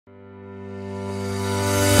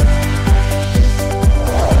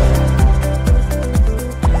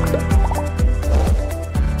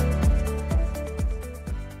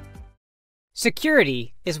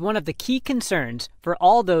Security is one of the key concerns for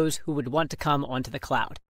all those who would want to come onto the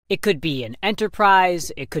cloud. It could be an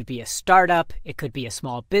enterprise, it could be a startup, it could be a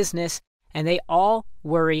small business, and they all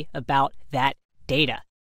worry about that data.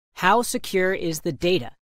 How secure is the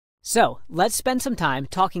data? So let's spend some time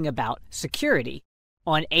talking about security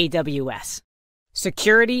on AWS.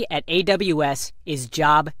 Security at AWS is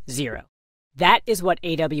job zero. That is what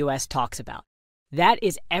AWS talks about. That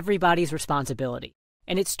is everybody's responsibility.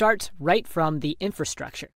 And it starts right from the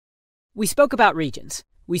infrastructure. We spoke about regions.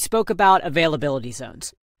 We spoke about availability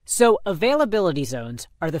zones. So availability zones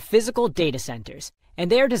are the physical data centers,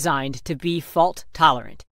 and they are designed to be fault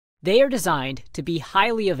tolerant. They are designed to be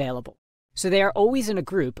highly available. So they are always in a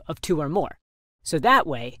group of 2 or more. So that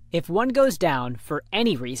way, if one goes down for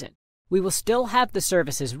any reason, we will still have the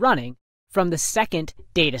services running from the second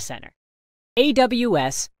data center.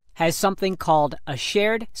 AWS has something called a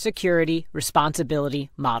shared security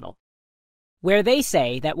responsibility model, where they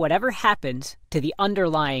say that whatever happens to the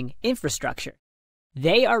underlying infrastructure,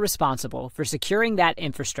 they are responsible for securing that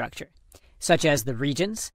infrastructure, such as the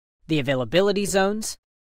regions, the availability zones,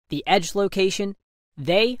 the edge location.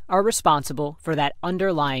 They are responsible for that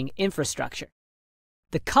underlying infrastructure.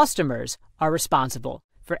 The customers are responsible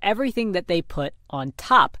for everything that they put on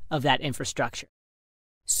top of that infrastructure.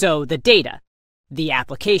 So the data, the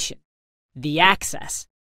application, the access,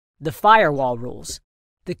 the firewall rules.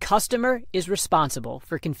 The customer is responsible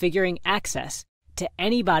for configuring access to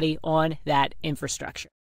anybody on that infrastructure.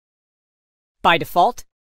 By default,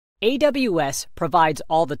 AWS provides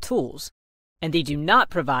all the tools, and they do not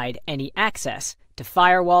provide any access to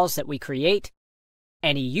firewalls that we create,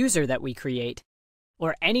 any user that we create,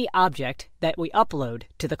 or any object that we upload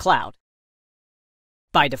to the cloud.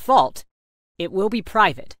 By default, it will be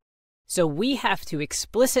private. So we have to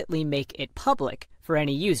explicitly make it public for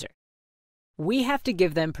any user. We have to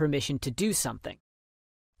give them permission to do something.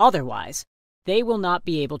 Otherwise, they will not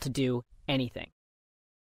be able to do anything.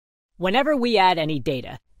 Whenever we add any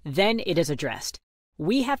data, then it is addressed.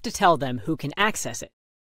 We have to tell them who can access it.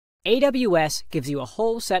 AWS gives you a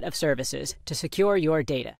whole set of services to secure your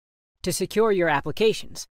data, to secure your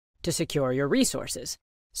applications, to secure your resources,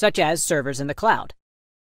 such as servers in the cloud.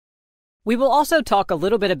 We will also talk a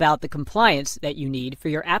little bit about the compliance that you need for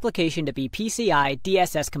your application to be PCI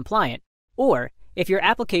DSS compliant, or if your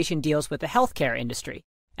application deals with the healthcare industry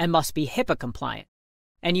and must be HIPAA compliant,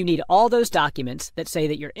 and you need all those documents that say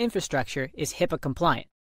that your infrastructure is HIPAA compliant.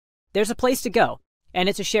 There's a place to go, and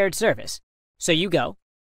it's a shared service. So you go,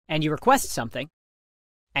 and you request something,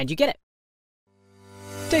 and you get it.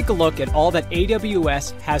 Take a look at all that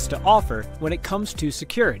AWS has to offer when it comes to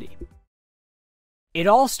security. It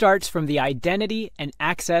all starts from the identity and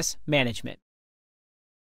access management.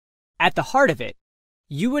 At the heart of it,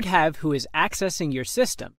 you would have who is accessing your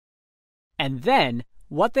system, and then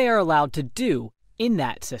what they are allowed to do in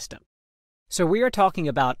that system. So we are talking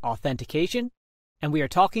about authentication, and we are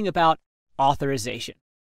talking about authorization.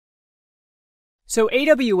 So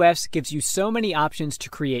AWS gives you so many options to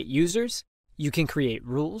create users. You can create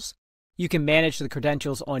rules. You can manage the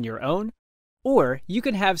credentials on your own. Or you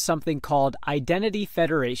can have something called identity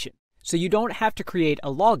federation, so you don't have to create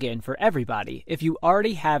a login for everybody if you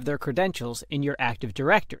already have their credentials in your Active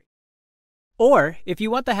Directory. Or if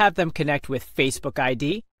you want to have them connect with Facebook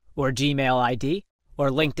ID, or Gmail ID,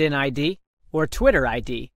 or LinkedIn ID, or Twitter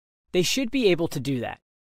ID, they should be able to do that.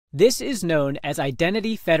 This is known as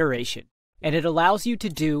identity federation, and it allows you to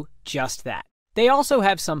do just that. They also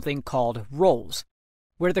have something called roles,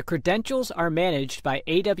 where the credentials are managed by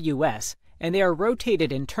AWS and they are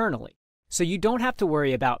rotated internally, so you don't have to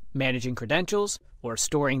worry about managing credentials or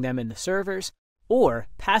storing them in the servers or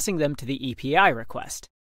passing them to the API request.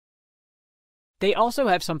 They also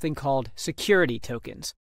have something called security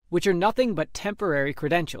tokens, which are nothing but temporary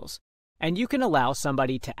credentials, and you can allow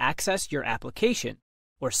somebody to access your application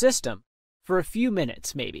or system for a few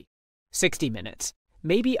minutes, maybe 60 minutes,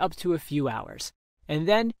 maybe up to a few hours, and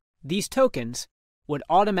then these tokens would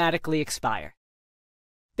automatically expire.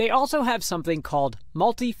 They also have something called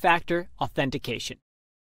multi-factor authentication.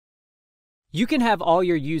 You can have all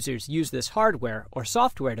your users use this hardware or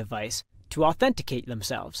software device to authenticate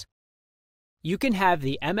themselves. You can have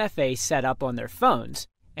the MFA set up on their phones,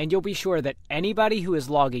 and you'll be sure that anybody who is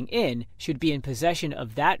logging in should be in possession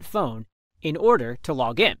of that phone in order to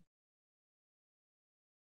log in.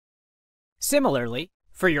 Similarly,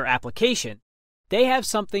 for your application, they have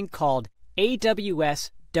something called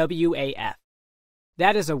AWS WAF.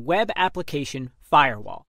 That is a web application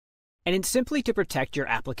firewall, and it's simply to protect your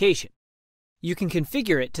application. You can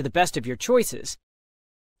configure it to the best of your choices,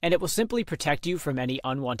 and it will simply protect you from any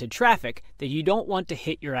unwanted traffic that you don't want to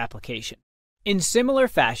hit your application. In similar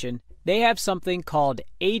fashion, they have something called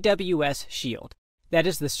Aws Shield. That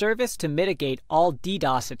is the service to mitigate all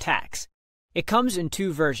DDoS attacks. It comes in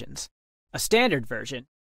two versions, a standard version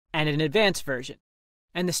and an advanced version,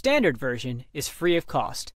 and the standard version is free of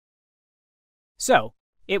cost. So,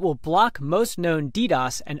 it will block most known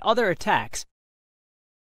DDoS and other attacks,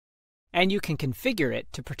 and you can configure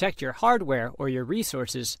it to protect your hardware or your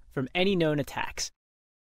resources from any known attacks.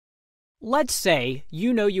 Let's say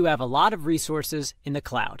you know you have a lot of resources in the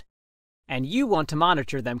cloud, and you want to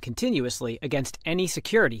monitor them continuously against any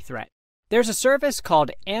security threat. There's a service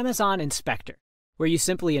called Amazon Inspector, where you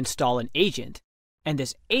simply install an agent, and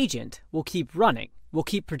this agent will keep running, will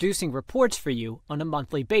keep producing reports for you on a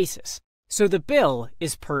monthly basis. So the bill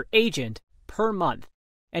is per agent, per month,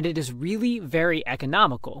 and it is really very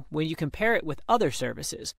economical when you compare it with other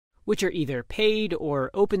services, which are either paid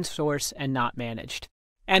or open source and not managed.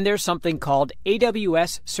 And there's something called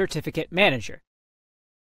Aws Certificate Manager.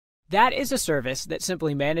 That is a service that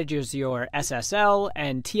simply manages your SSL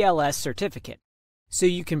and TLS certificate. So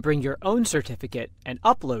you can bring your own certificate and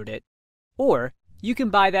upload it, or you can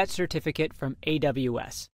buy that certificate from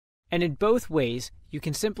AWS. And in both ways, you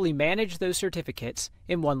can simply manage those certificates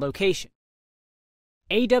in one location.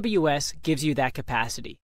 AWS gives you that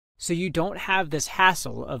capacity, so you don't have this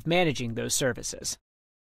hassle of managing those services.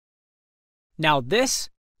 Now this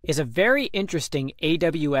is a very interesting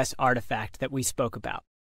AWS artifact that we spoke about.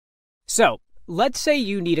 So, let's say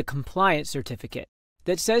you need a compliance certificate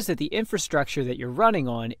that says that the infrastructure that you're running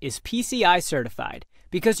on is PCI certified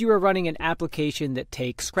because you are running an application that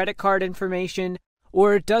takes credit card information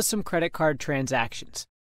or does some credit card transactions.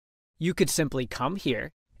 You could simply come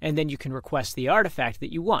here and then you can request the artifact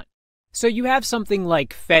that you want. So you have something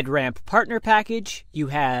like FedRAMP Partner Package, you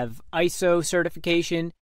have ISO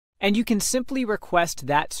certification, and you can simply request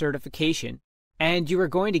that certification, and you are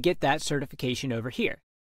going to get that certification over here.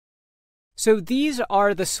 So these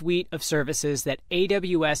are the suite of services that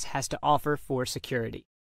AWS has to offer for security.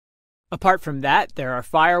 Apart from that, there are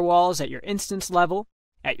firewalls at your instance level,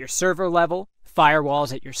 at your server level,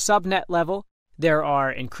 firewalls at your subnet level. There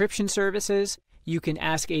are encryption services. You can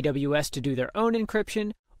ask AWS to do their own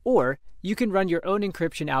encryption, or you can run your own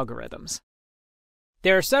encryption algorithms.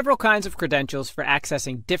 There are several kinds of credentials for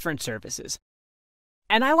accessing different services.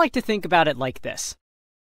 And I like to think about it like this.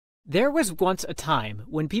 There was once a time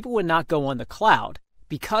when people would not go on the cloud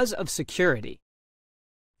because of security.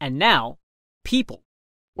 And now, people,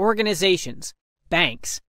 organizations,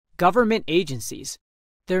 banks, government agencies,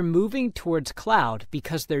 they're moving towards cloud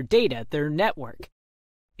because their data, their network,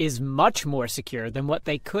 is much more secure than what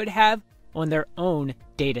they could have on their own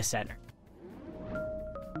data center.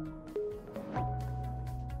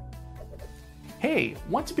 Hey,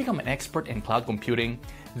 want to become an expert in cloud computing?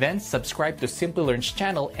 Then subscribe to Simplilearn's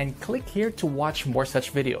channel and click here to watch more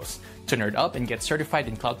such videos. To nerd up and get certified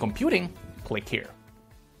in cloud computing, click here.